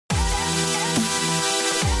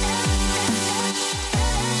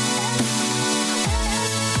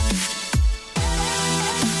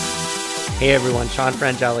Hey everyone, Sean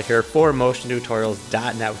Frangella here for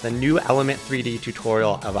MotionTutorials.net with a new Element 3D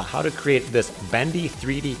tutorial about how to create this Bendy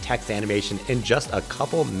 3D text animation in just a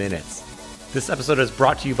couple minutes. This episode is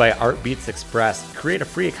brought to you by ArtbeatsEXPRESS. Create a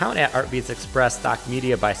free account at ArtbeatsEXPRESS stock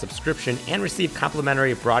media by subscription and receive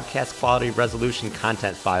complimentary broadcast quality resolution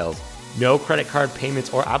content files. No credit card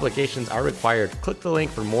payments or obligations are required. Click the link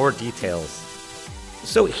for more details.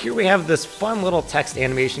 So here we have this fun little text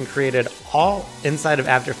animation created all inside of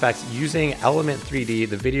After Effects using Element 3D,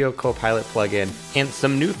 the Video Copilot plugin, and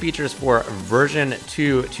some new features for version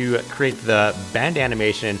 2 to create the bend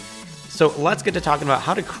animation. So let's get to talking about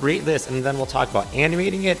how to create this, and then we'll talk about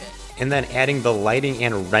animating it and then adding the lighting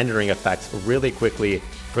and rendering effects really quickly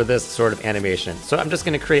for this sort of animation. So I'm just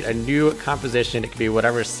going to create a new composition. It could be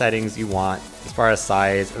whatever settings you want as far as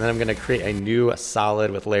size, and then I'm going to create a new solid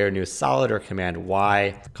with layer new solid or Command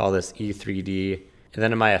Y, call this E3D. And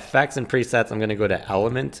then in my effects and presets, I'm going to go to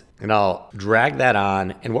element and I'll drag that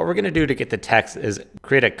on. And what we're going to do to get the text is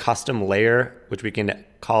create a custom layer, which we can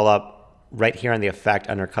call up right here on the effect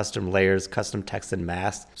under custom layers, custom text and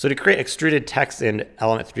mask. So to create extruded text in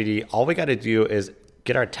Element 3D, all we got to do is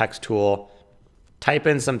get our text tool, type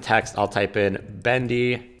in some text. I'll type in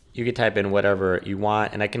Bendy. You can type in whatever you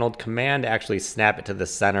want, and I can hold Command to actually snap it to the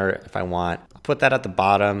center if I want. I'll put that at the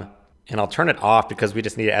bottom and I'll turn it off because we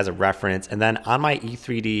just need it as a reference. And then on my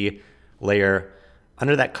E3D layer,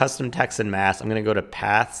 under that custom text and mask, I'm going to go to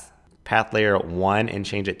path layer 1 and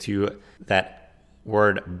change it to that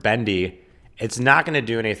word Bendy. It's not going to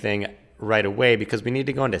do anything right away because we need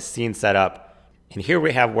to go into scene setup. And here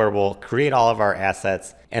we have where we'll create all of our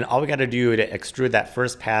assets. And all we got to do to extrude that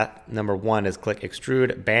first path, number 1, is click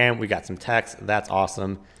extrude. Bam, we got some text. That's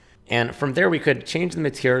awesome. And from there, we could change the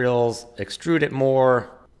materials, extrude it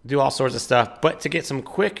more, do all sorts of stuff. But to get some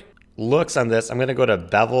quick looks on this, I'm going to go to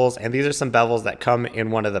bevels. And these are some bevels that come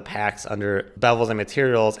in one of the packs under bevels and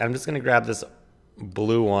materials. And I'm just going to grab this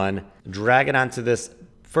blue one, drag it onto this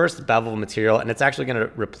first bevel material, and it's actually going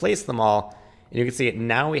to replace them all. And you can see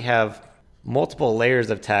now we have multiple layers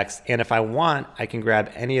of text, and if I want, I can grab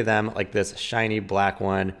any of them, like this shiny black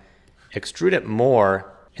one, extrude it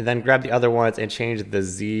more, and then grab the other ones and change the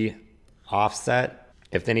Z offset.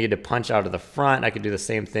 If they need to punch out of the front, I could do the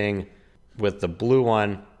same thing with the blue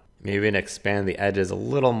one, maybe even expand the edges a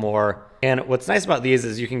little more. And what's nice about these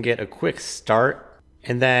is you can get a quick start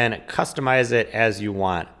and then customize it as you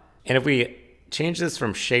want. And if we change this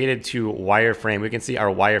from shaded to wireframe, we can see our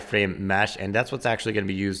wireframe mesh, and that's what's actually going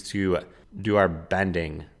to be used to do our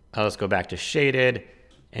bending. Let's go back to shaded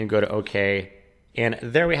and go to OK. And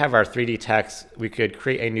there we have our 3D text. We could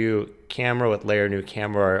create a new camera with layer new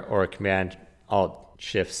camera or a Command Alt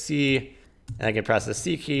Shift C. And I can press the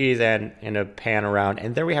C keys and a pan around.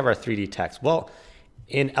 And there we have our 3D text. Well,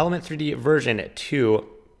 in Element 3D version 2,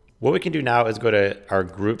 what we can do now is go to our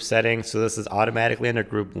group settings. So this is automatically under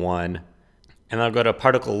group 1. And I'll go to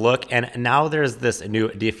particle look. And now there's this new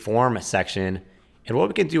deform section. And what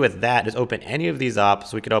we can do with that is open any of these up.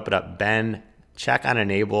 So we could open up bend, check on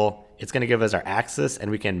enable. It's going to give us our axis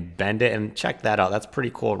and we can bend it, and check that out. That's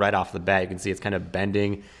pretty cool right off the bat. You can see it's kind of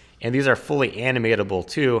bending. And these are fully animatable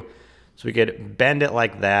too. So we could bend it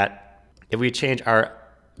like that. If we change our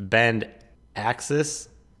bend axis,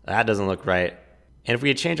 that doesn't look right. And if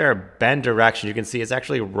we change our bend direction, you can see it's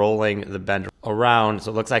actually rolling the bend around.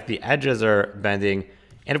 So it looks like the edges are bending.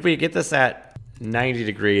 And if we get this at 90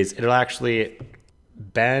 degrees, it'll actually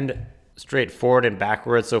bend straight forward and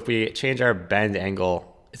backwards. So if we change our bend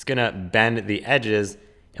angle, it's going to bend the edges.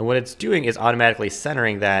 And what it's doing is automatically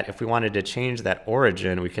centering that. If we wanted to change that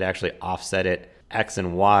origin, we could actually offset it X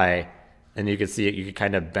and Y. And you can see it, you could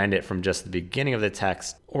kind of bend it from just the beginning of the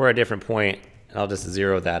text or a different point. And I'll just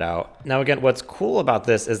zero that out. Now again, what's cool about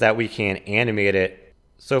this is that we can animate it.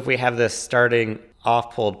 So if we have this starting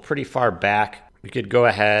off pulled pretty far back, we could go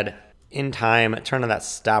ahead in time, turn on that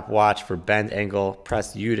stopwatch for bend angle,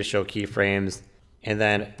 press U to show keyframes, and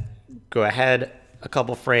then go ahead a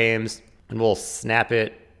couple frames and we'll snap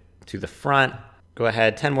it to the front. Go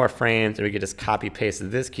ahead 10 more frames and we could just copy paste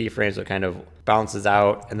this keyframe so it kind of bounces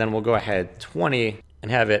out. And then we'll go ahead 20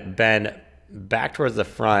 and have it bend back towards the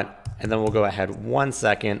front. And then we'll go ahead 1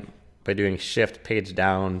 second by doing shift page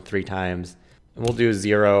down 3 times. And we'll do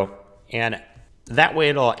 0. And that way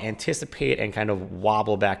it'll anticipate and kind of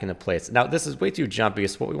wobble back into place. Now this is way too jumpy.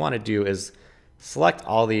 So what we want to do is select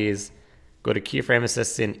all these, go to Keyframe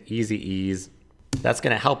Assistant, Easy Ease. That's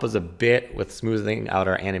going to help us a bit with smoothing out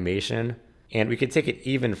our animation. And we could take it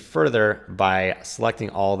even further by selecting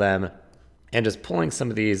all of them and just pulling some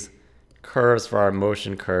of these curves for our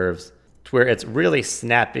motion curves to where it's really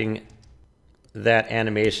snapping that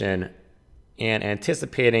animation and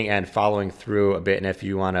anticipating and following through a bit. And if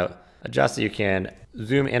you want to adjust it, you can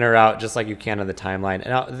zoom in or out just like you can on the timeline.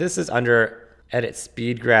 Now this is under edit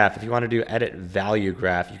speed graph. If you want to do edit value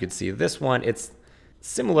graph, you can see this one. It's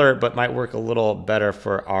similar, but might work a little better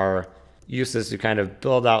for our uses to kind of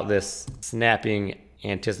build out this snapping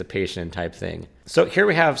anticipation type thing. So here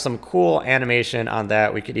we have some cool animation on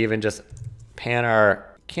that. We could even just pan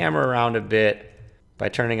our camera around a bit by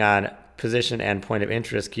turning on position and point of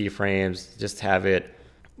interest keyframes, just have it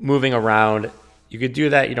moving around. You could do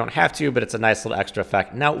that, you don't have to, but it's a nice little extra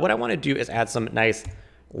effect. Now what I want to do is add some nice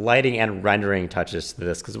lighting and rendering touches to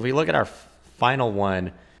this, because if we look at our final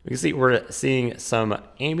one, we can see we're seeing some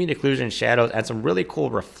ambient occlusion, shadows, and some really cool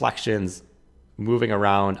reflections moving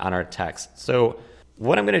around on our text. So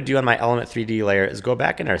what I'm going to do on my Element 3D layer is go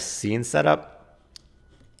back in our scene setup,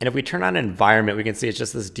 and if we turn on environment, we can see it's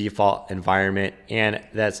just this default environment, and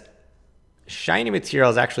that's shiny material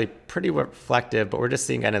is actually pretty reflective, but we're just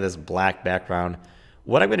seeing kind of this black background.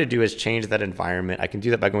 What I'm going to do is change that environment. I can do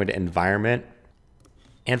that by going to environment,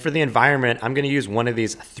 and for the environment, I'm going to use one of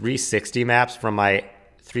these 360 maps from my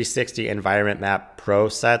 360 Environment Map Pro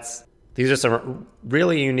sets. These are some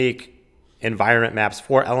really unique environment maps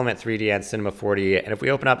for Element 3D and Cinema 4D. And if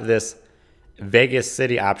we open up this Vegas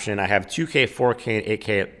City option, I have 2K, 4K, and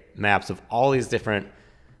 8K maps of all these different.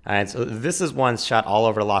 And so this is one shot all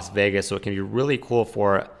over Las Vegas, so it can be really cool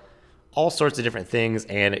for all sorts of different things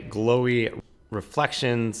and glowy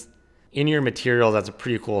reflections in your material. That's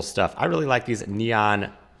pretty cool stuff. I really like these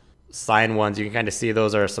neon sign ones. You can kind of see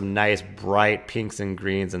those are some nice bright pinks and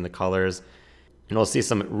greens in the colors, and we'll see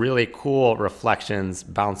some really cool reflections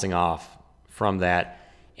bouncing off from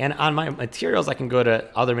that. And on my materials, I can go to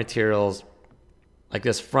other materials like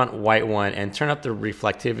this front white one and turn up the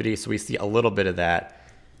reflectivity so we see a little bit of that.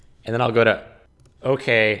 And then I'll go to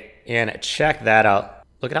OK and check that out.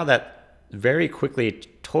 Look at how that very quickly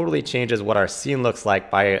totally changes what our scene looks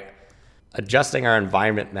like by adjusting our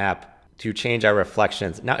environment map to change our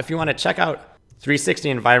reflections. Now, if you want to check out 360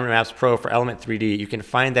 Environment Maps Pro for Element 3D, you can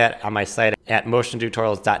find that on my site at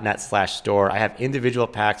motiontutorials.net/store. I have individual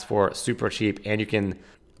packs for super cheap, and you can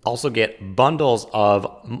also get bundles of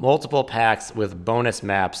multiple packs with bonus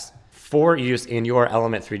maps for use in your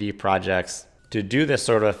Element 3D projects. To do this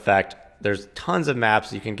sort of effect, there's tons of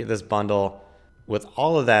maps. You can get this bundle with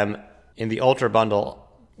all of them in the Ultra Bundle,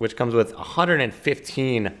 which comes with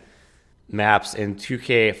 115 maps in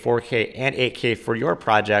 2K, 4K, and 8K for your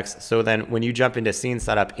projects. So then when you jump into scene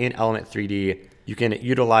setup in Element 3D, you can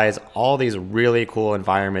utilize all these really cool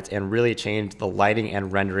environments and really change the lighting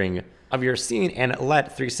and rendering of your scene and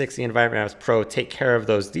let 360 Environment Maps Pro take care of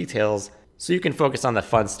those details so you can focus on the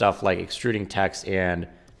fun stuff like extruding text and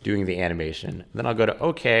doing the animation. Then I'll go to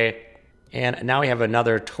OK, and now we have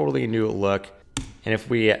another totally new look. And if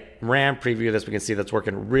we RAM preview this, we can see that's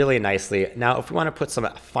working really nicely. Now, if we want to put some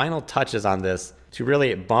final touches on this to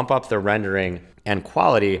really bump up the rendering and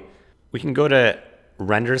quality, we can go to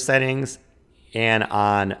render settings, and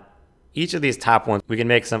on each of these top ones, we can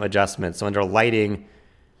make some adjustments. So under lighting,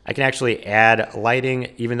 I can actually add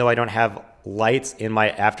lighting. Even though I don't have lights in my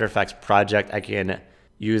After Effects project, I can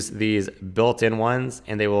use these built-in ones,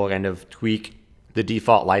 and they will kind of tweak the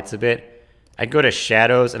default lights a bit. I go to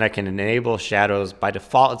shadows, and I can enable shadows. By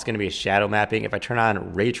default, it's going to be shadow mapping. If I turn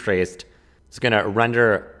on ray traced, it's going to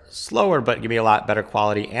render slower, but give me a lot better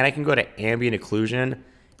quality. And I can go to ambient occlusion,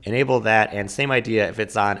 enable that, and same idea. If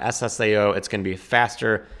it's on SSAO, it's going to be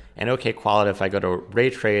faster and okay quality. If I go to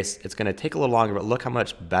ray trace, it's going to take a little longer, but look how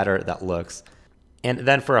much better that looks. And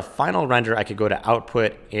then for a final render, I could go to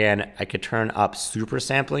output, and I could turn up super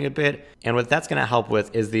sampling a bit. And what that's going to help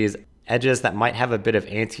with is these edges that might have a bit of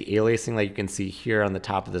anti-aliasing, like you can see here on the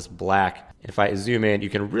top of this black. If I zoom in, you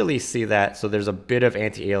can really see that. So there's a bit of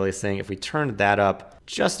anti-aliasing. If we turn that up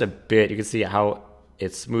just a bit, you can see how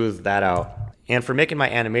it smooths that out. And for making my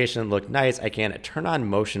animation look nice, I can turn on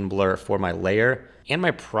motion blur for my layer and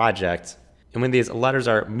my project. And when these letters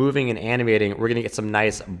are moving and animating, we're gonna get some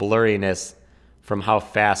nice blurriness from how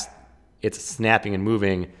fast it's snapping and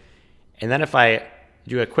moving. And then if I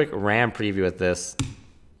do a quick RAM preview with this,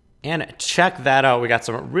 and check that out, we got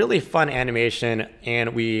some really fun animation,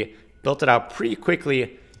 and we built it out pretty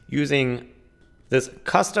quickly using this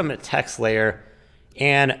custom text layer.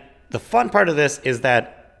 And the fun part of this is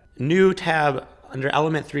that new tab under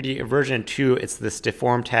Element 3D version 2, it's this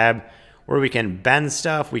deform tab where we can bend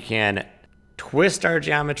stuff, we can twist our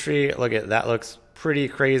geometry. Look at that, looks pretty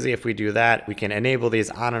crazy. If we do that, we can enable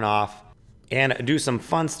these on and off and do some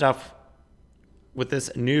fun stuff with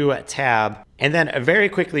this new tab, and then very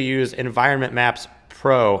quickly use Environment Maps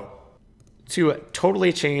Pro to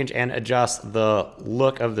totally change and adjust the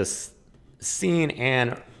look of this scene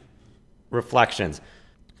and reflections.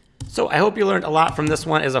 So I hope you learned a lot from this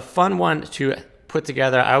one. It's a fun one to put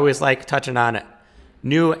together. I always like touching on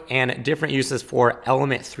new and different uses for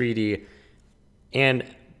Element 3D. And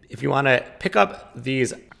if you want to pick up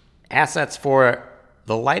these assets for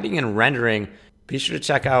the lighting and rendering, be sure to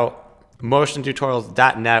check out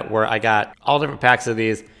motiontutorials.net, where I got all different packs of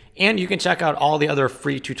these. And you can check out all the other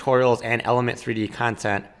free tutorials and Element 3D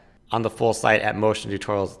content on the full site at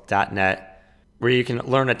motiontutorials.net, where you can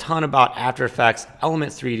learn a ton about After Effects,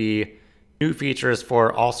 Element 3D, new features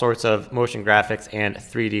for all sorts of motion graphics and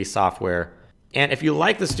 3D software. And if you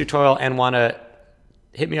like this tutorial and want to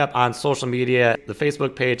hit me up on social media, the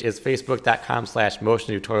Facebook page is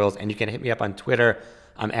facebook.com/motiontutorials, and you can hit me up on Twitter.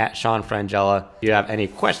 I'm at Sean Frangella. If you have any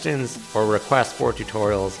questions or requests for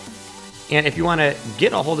tutorials, and if you want to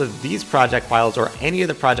get a hold of these project files or any of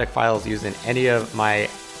the project files used in any of my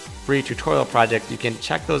free tutorial projects, you can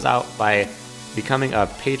check those out by becoming a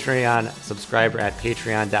Patreon subscriber at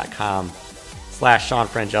patreon.com/Sean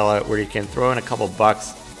Frangella, where you can throw in a couple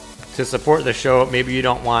bucks to support the show. Maybe you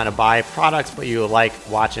don't want to buy products, but you like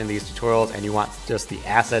watching these tutorials and you want just the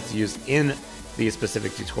assets used in these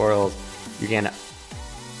specific tutorials. You can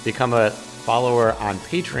become a follower on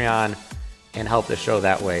Patreon and help the show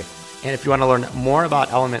that way. And if you want to learn more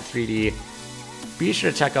about Element 3D, be sure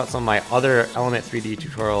to check out some of my other Element 3D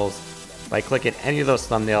tutorials. By clicking any of those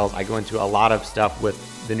thumbnails, I go into a lot of stuff with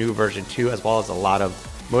the new version 2, as well as a lot of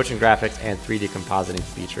motion graphics and 3D compositing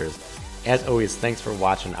features. As always, thanks for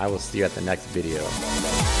watching. I will see you at the next video.